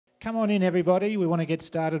Come on in, everybody. We want to get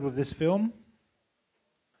started with this film.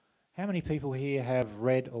 How many people here have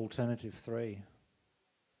read Alternative 3?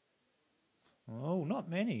 Oh, not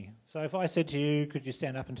many. So if I said to you, could you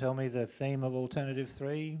stand up and tell me the theme of Alternative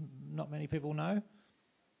 3? Not many people know.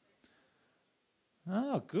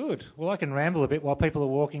 Oh, good. Well, I can ramble a bit while people are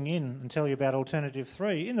walking in and tell you about Alternative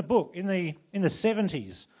 3. In the book, in the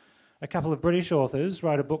 70s, a couple of British authors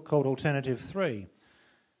wrote a book called Alternative 3,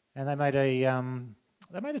 and they made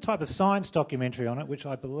a type of science documentary on it, which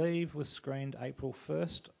I believe was screened April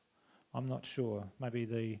 1st. I'm not sure. Maybe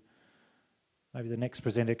the next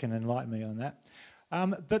presenter can enlighten me on that.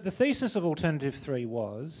 But the thesis of Alternative 3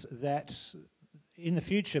 was that in the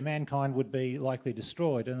future mankind would be likely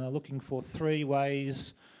destroyed, and they're looking for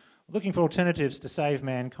alternatives to save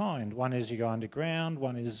mankind. One is you go underground,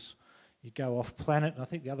 one is you go off planet, and I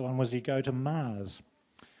think the other one was you go to Mars.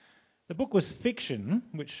 The book was fiction,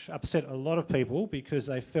 which upset a lot of people because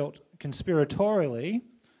they felt conspiratorially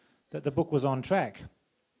that the book was on track.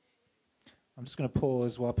 I'm just going to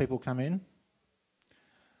pause while people come in.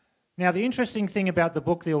 Now, the interesting thing about the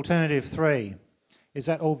book, The Alternative 3, is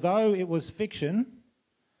that although it was fiction,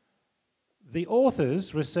 the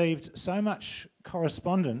authors received so much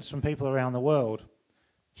correspondence from people around the world.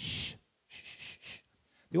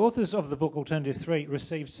 The authors of the book Alternative 3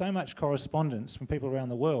 received so much correspondence from people around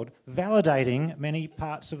the world, validating many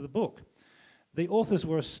parts of the book. The authors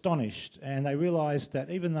were astonished, and they realised that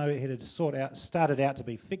even though it had started out to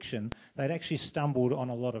be fiction, they'd actually stumbled on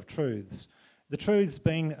a lot of truths. The truths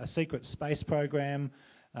being a secret space program,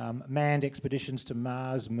 manned expeditions to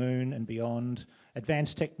Mars, Moon and beyond,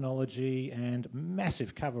 advanced technology and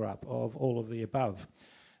massive cover-up of all of the above.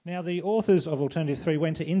 Now, the authors of Alternative 3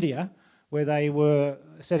 went to India, where they were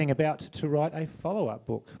setting about to write a follow-up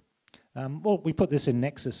book. Well, we put this in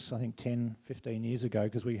Nexus, I think 10, 15 years ago,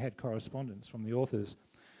 because we had correspondence from the authors.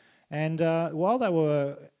 And while they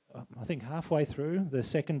were, I think, halfway through the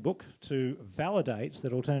second book to validate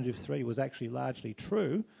that Alternative 3 was actually largely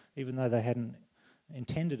true, even though they hadn't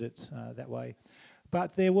intended it that way,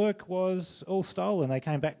 but their work was all stolen. They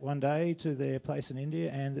came back one day to their place in India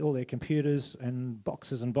and all their computers and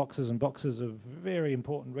boxes and boxes and boxes of very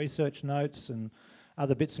important research notes and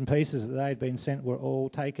other bits and pieces that they had been sent were all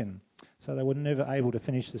taken. So they were never able to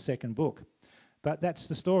finish the second book. But that's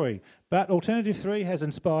the story. But Alternative 3 has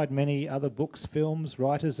inspired many other books, films,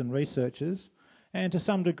 writers and researchers. And to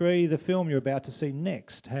some degree, the film you're about to see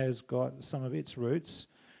next has got some of its roots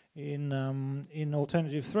in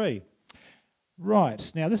Alternative 3.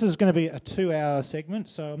 Right, now this is going to be a 2-hour segment,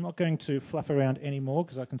 so I'm not going to fluff around anymore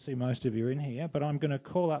because I can see most of you are in here, but I'm going to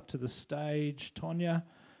call up to the stage Tonia.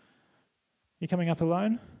 You coming up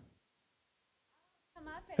alone? Come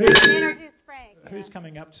up and introduce Frank. Who's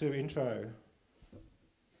coming up to intro?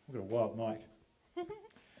 I've got a wild mic.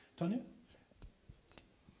 Tonia?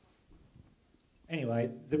 Anyway,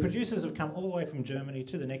 the producers have come all the way from Germany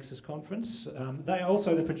to the Nexus conference. They are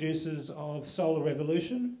also the producers of Solar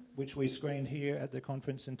Revolution, which we screened here at the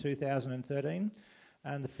conference in 2013.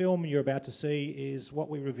 And the film you're about to see is what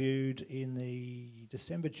we reviewed in the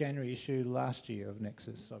December-January issue last year of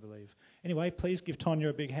Nexus, I believe. Anyway, please give Tonia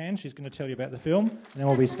a big hand. She's going to tell you about the film, and then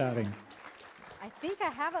we'll be starting. I think I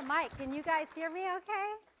have a mic. Can you guys hear me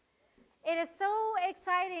okay? It is so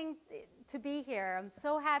exciting to be here. I'm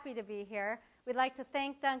so happy to be here. We'd like to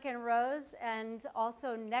thank Duncan Rose and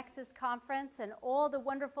also Nexus Conference and all the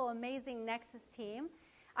wonderful, amazing Nexus team.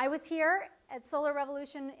 I was here at Solar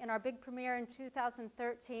Revolution in our big premiere in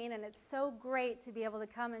 2013, and it's so great to be able to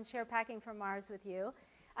come and share Packing from Mars with you.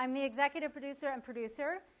 I'm the executive producer and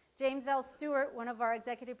producer. James L. Stewart, one of our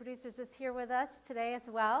executive producers, is here with us today as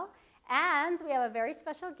well. And we have a very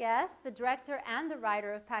special guest, the director and the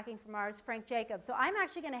writer of Packing from Mars, Frank Jacobs. So I'm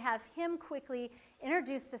actually going to have him quickly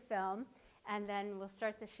introduce the film, and then we'll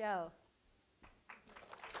start the show.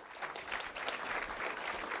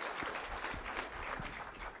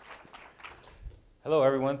 Hello,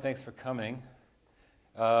 everyone. Thanks for coming.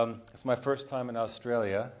 It's my first time in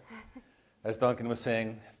Australia. As Duncan was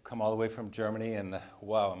saying, I've come all the way from Germany, and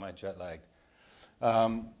wow, am I jet lagged.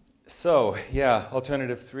 So, yeah,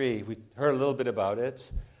 Alternative 3. We heard a little bit about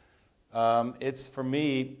it. It's, for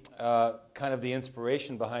me, kind of the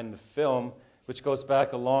inspiration behind the film, which goes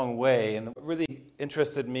back a long way. And what really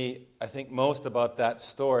interested me, I think, most about that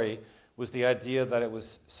story was the idea that it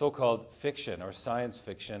was so-called fiction or science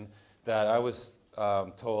fiction, that I was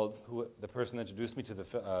told, the person that introduced me to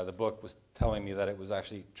the book was telling me that it was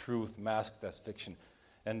actually truth masked as fiction.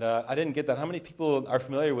 And I didn't get that. How many people are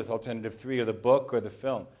familiar with Alternative 3 or the book or the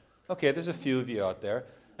film? Okay, there's a few of you out there.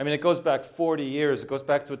 I mean, it goes back 40 years. It goes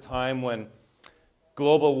back to a time when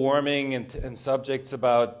global warming and subjects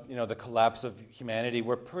about the collapse of humanity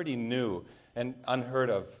were pretty new and unheard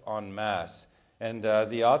of en masse. And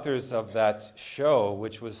the authors of that show,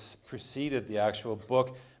 which was preceded the actual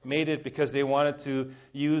book, made it because they wanted to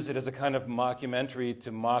use it as a kind of mockumentary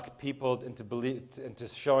to mock people into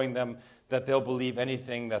showing them that they'll believe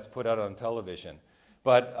anything that's put out on television.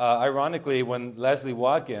 But ironically, when Leslie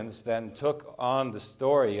Watkins then took on the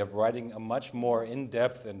story of writing a much more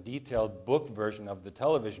in-depth and detailed book version of the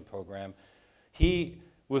television program, he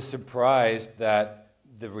was surprised that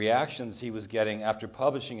the reactions he was getting after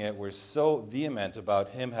publishing it were so vehement about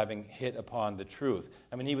him having hit upon the truth.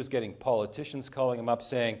 I mean, he was getting politicians calling him up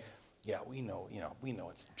saying, yeah, we know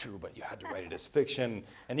it's true, but you had to write it as fiction.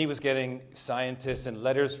 And he was getting scientists and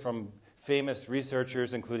letters from famous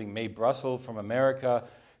researchers, including Mae Brussel from America,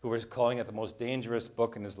 who was calling it the most dangerous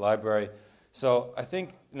book in his library. So I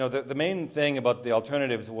think the main thing about the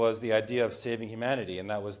alternatives was the idea of saving humanity, and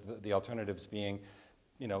that was the alternatives being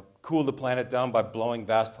cool the planet down by blowing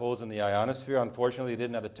vast holes in the ionosphere. Unfortunately, they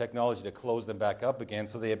didn't have the technology to close them back up again,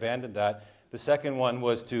 so they abandoned that. The second one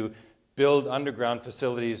was to build underground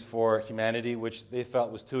facilities for humanity, which they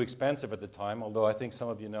felt was too expensive at the time, although I think some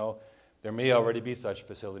of you know there may already be such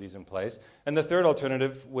facilities in place. And the third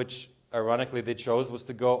alternative, which ironically they chose, was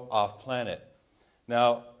to go off-planet.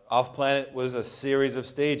 Now, off-planet was a series of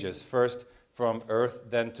stages. First from Earth,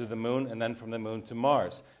 then to the moon, and then from the moon to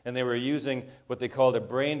Mars. And they were using what they called a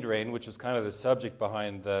brain drain, which was kind of the subject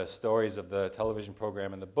behind the stories of the television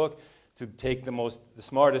program and the book, to take the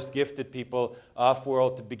smartest, gifted people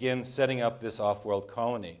off-world to begin setting up this off-world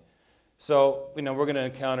colony. So, we're going to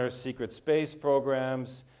encounter secret space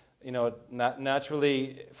programs.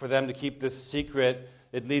 Naturally, for them to keep this secret,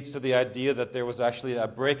 it leads to the idea that there was actually a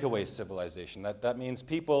breakaway civilization. That means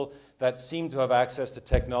people that seem to have access to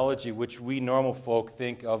technology which we normal folk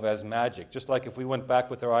think of as magic. Just like if we went back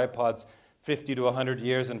with our iPods 50 to 100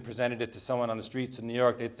 years and presented it to someone on the streets in New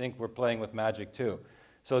York, they'd think we're playing with magic too.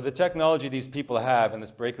 So the technology these people have in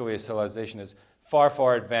this breakaway civilization is far,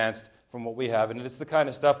 far advanced from what we have. And it's the kind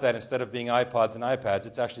of stuff that instead of being iPods and iPads,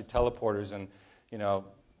 it's actually teleporters and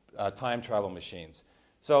time travel machines.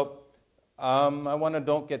 So I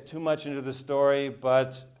don't get too much into the story,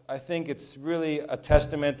 but I think it's really a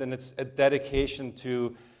testament and it's a dedication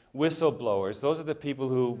to whistleblowers. Those are the people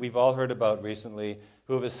who we've all heard about recently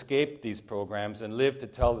who have escaped these programs and lived to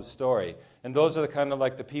tell the story. And those are the kind of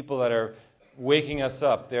like the people that are waking us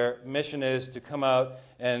up. Their mission is to come out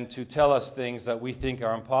and to tell us things that we think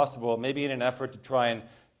are impossible, maybe in an effort to try and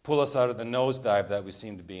pull us out of the nosedive that we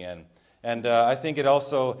seem to be in. And I think it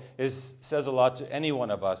also says a lot to any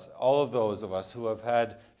one of us, all of those of us who have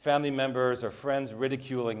had family members or friends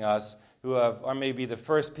ridiculing us, who are maybe the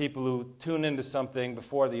first people who tune into something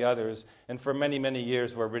before the others, and for many, many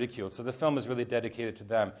years were ridiculed. So the film is really dedicated to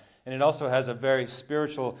them. And it also has a very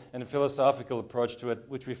spiritual and philosophical approach to it,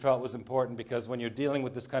 which we felt was important because when you're dealing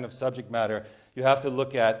with this kind of subject matter, you have to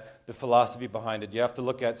look at the philosophy behind it. You have to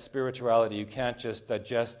look at spirituality. You can't just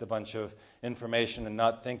digest a bunch of information and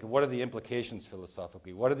not think, what are the implications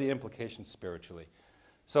philosophically? What are the implications spiritually?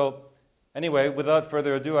 So anyway, without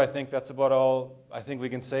further ado, I think that's about all I think we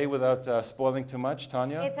can say without spoiling too much.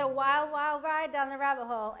 Tonia? It's a wild, wild ride down the rabbit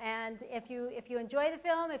hole. And if you enjoy the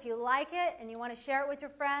film, if you like it, and you want to share it with your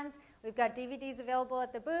friends, we've got DVDs available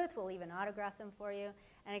at the booth. We'll even autograph them for you.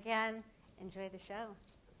 And again, enjoy the show.